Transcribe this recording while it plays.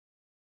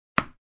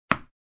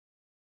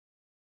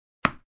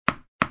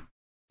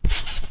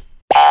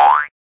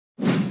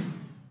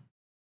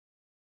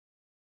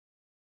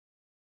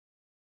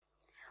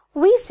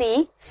We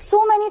see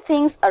so many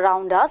things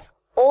around us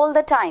all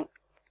the time.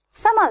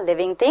 Some are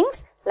living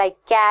things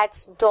like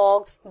cats,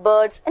 dogs,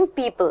 birds and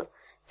people.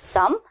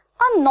 Some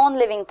are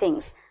non-living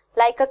things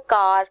like a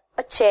car,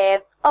 a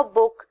chair, a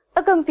book,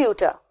 a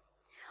computer.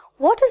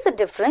 What is the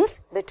difference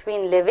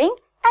between living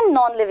and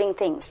non-living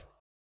things?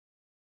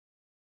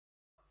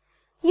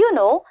 You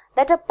know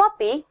that a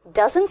puppy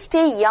doesn't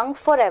stay young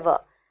forever.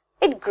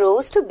 It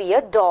grows to be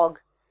a dog.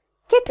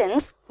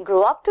 Kittens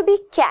grow up to be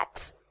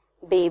cats.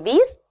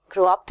 Babies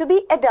grow up to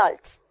be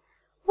adults.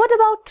 What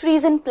about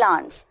trees and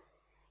plants?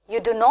 You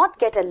do not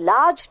get a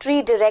large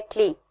tree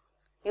directly.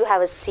 You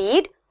have a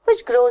seed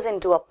which grows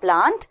into a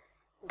plant.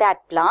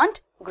 That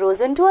plant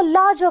grows into a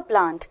larger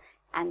plant,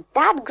 and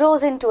that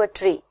grows into a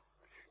tree.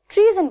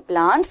 Trees and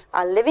plants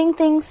are living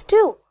things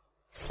too,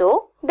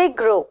 so they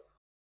grow.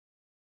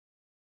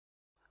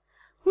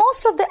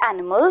 Most of the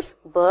animals,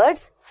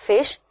 birds,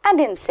 fish and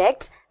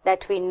insects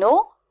that we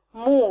know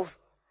move.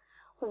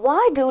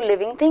 Why do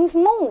living things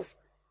move?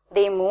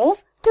 They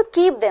move to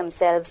keep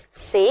themselves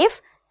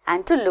safe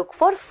and to look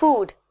for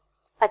food.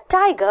 A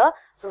tiger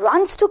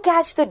runs to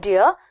catch the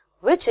deer,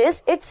 which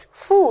is its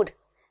food.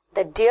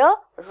 The deer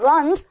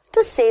runs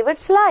to save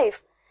its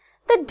life.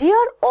 The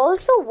deer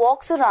also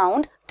walks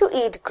around to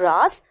eat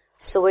grass,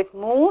 so it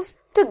moves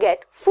to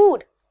get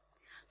food.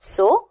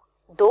 So,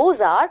 those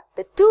are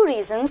the two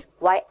reasons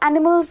why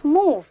animals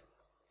move.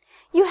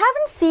 You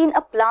haven't seen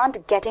a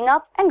plant getting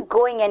up and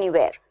going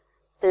anywhere.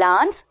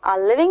 Plants are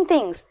living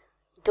things.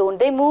 Don't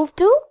they move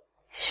too?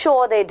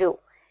 Sure they do.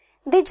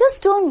 They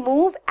just don't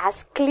move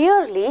as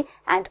clearly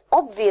and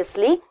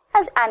obviously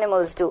as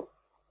animals do.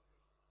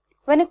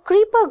 When a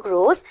creeper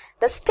grows,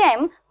 the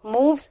stem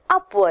moves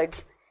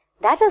upwards.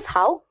 That is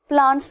how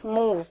plants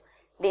move.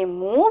 They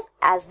move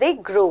as they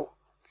grow.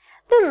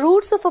 The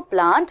roots of a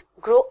plant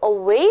grow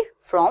away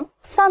from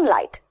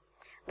sunlight.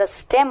 The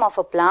stem of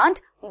a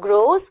plant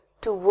grows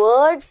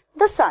towards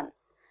the sun.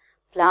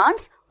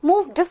 Plants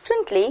move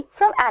differently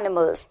from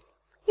animals.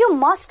 You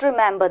must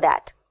remember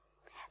that.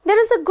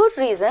 There is a good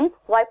reason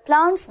why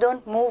plants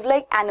don't move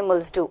like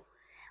animals do.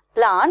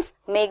 Plants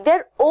make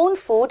their own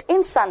food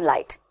in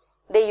sunlight.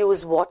 They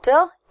use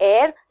water,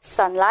 air,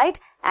 sunlight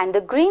and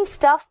the green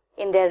stuff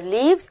in their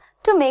leaves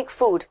to make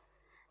food.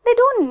 They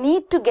don't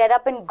need to get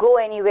up and go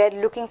anywhere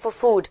looking for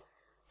food.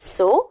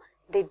 So,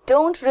 they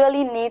don't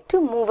really need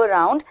to move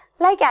around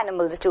like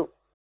animals do.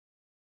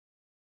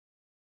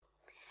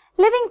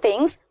 Living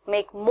things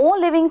make more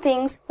living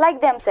things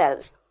like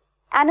themselves.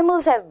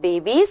 Animals have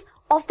babies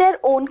of their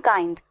own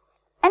kind.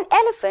 An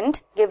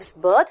elephant gives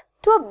birth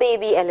to a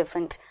baby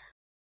elephant.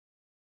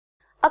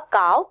 A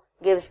cow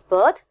gives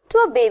birth to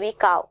a baby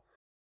cow.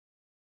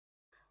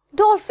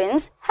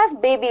 Dolphins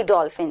have baby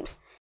dolphins.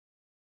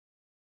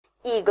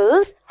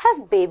 Eagles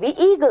have baby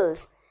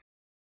eagles.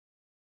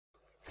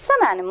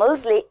 Some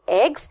animals lay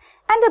eggs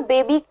and the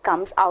baby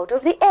comes out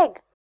of the egg.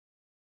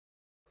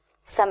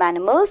 Some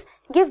animals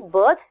give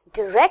birth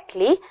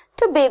directly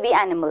to baby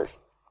animals.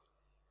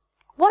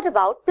 What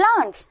about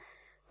plants?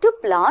 Do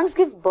plants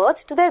give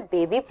birth to their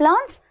baby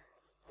plants?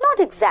 Not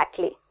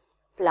exactly.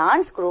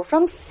 Plants grow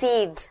from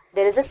seeds.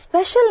 There is a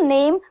special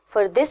name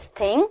for this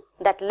thing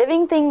that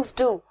living things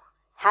do.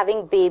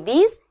 Having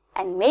babies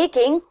and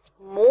making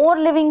more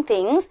living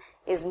things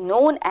is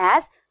known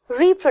as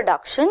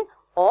reproduction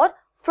or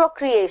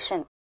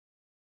procreation.